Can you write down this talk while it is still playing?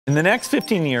In the next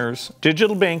 15 years,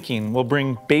 digital banking will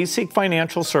bring basic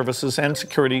financial services and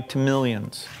security to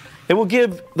millions. It will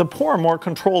give the poor more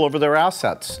control over their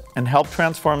assets and help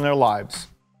transform their lives.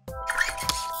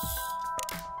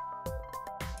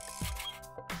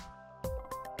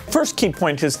 First key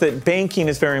point is that banking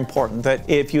is very important, that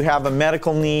if you have a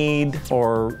medical need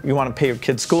or you want to pay your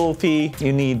kid's school fee,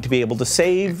 you need to be able to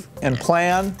save and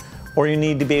plan, or you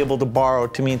need to be able to borrow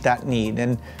to meet that need.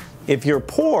 And if you're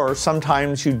poor,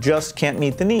 sometimes you just can't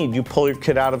meet the need. You pull your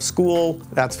kid out of school,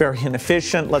 that's very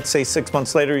inefficient. Let's say 6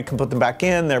 months later you can put them back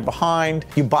in, they're behind.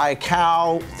 You buy a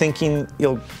cow thinking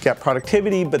you'll get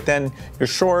productivity, but then you're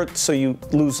short, so you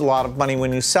lose a lot of money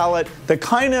when you sell it. The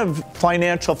kind of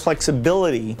financial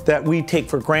flexibility that we take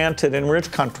for granted in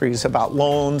rich countries about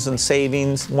loans and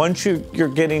savings, once you're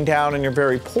getting down and you're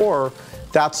very poor,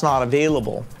 that's not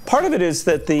available. Part of it is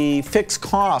that the fixed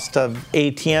cost of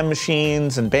ATM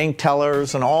machines and bank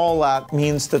tellers and all that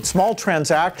means that small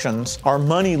transactions are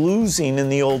money losing in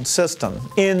the old system.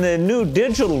 In the new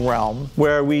digital realm,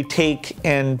 where we take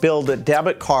and build a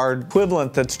debit card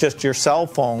equivalent that's just your cell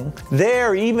phone,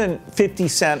 there even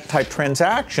 50-cent type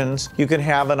transactions, you can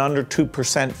have an under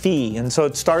 2% fee. And so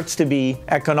it starts to be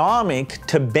economic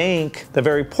to bank the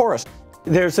very poorest.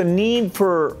 There's a need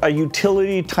for a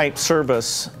utility type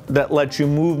service that lets you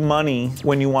move money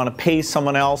when you want to pay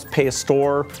someone else, pay a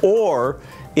store, or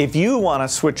if you want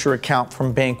to switch your account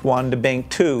from bank 1 to bank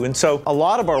 2. And so a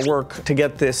lot of our work to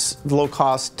get this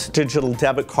low-cost digital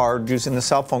debit card using the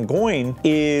cell phone going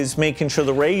is making sure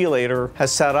the regulator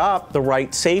has set up the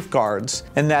right safeguards,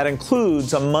 and that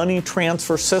includes a money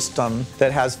transfer system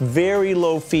that has very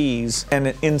low fees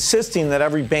and insisting that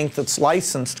every bank that's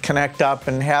licensed connect up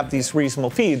and have these reasonable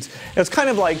fees. It's kind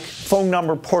of like phone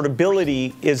number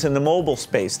portability is in the mobile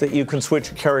space, that you can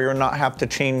switch a carrier and not have to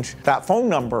change that phone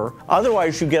number.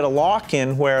 Otherwise, you get a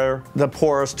lock-in where the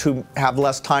poorest who have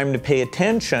less time to pay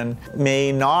attention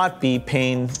may not be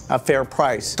paying a fair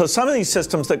price. So some of these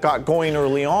systems that got going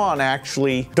early on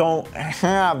actually don't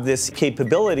have this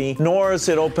capability, nor is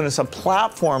it open as a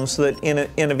platform so that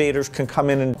innovators can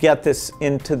come in and get this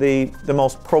into the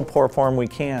most pro-poor form we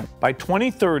can. By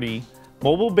 2030,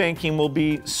 mobile banking will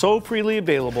be so freely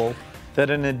available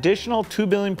that an additional 2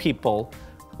 billion people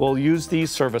will use these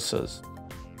services.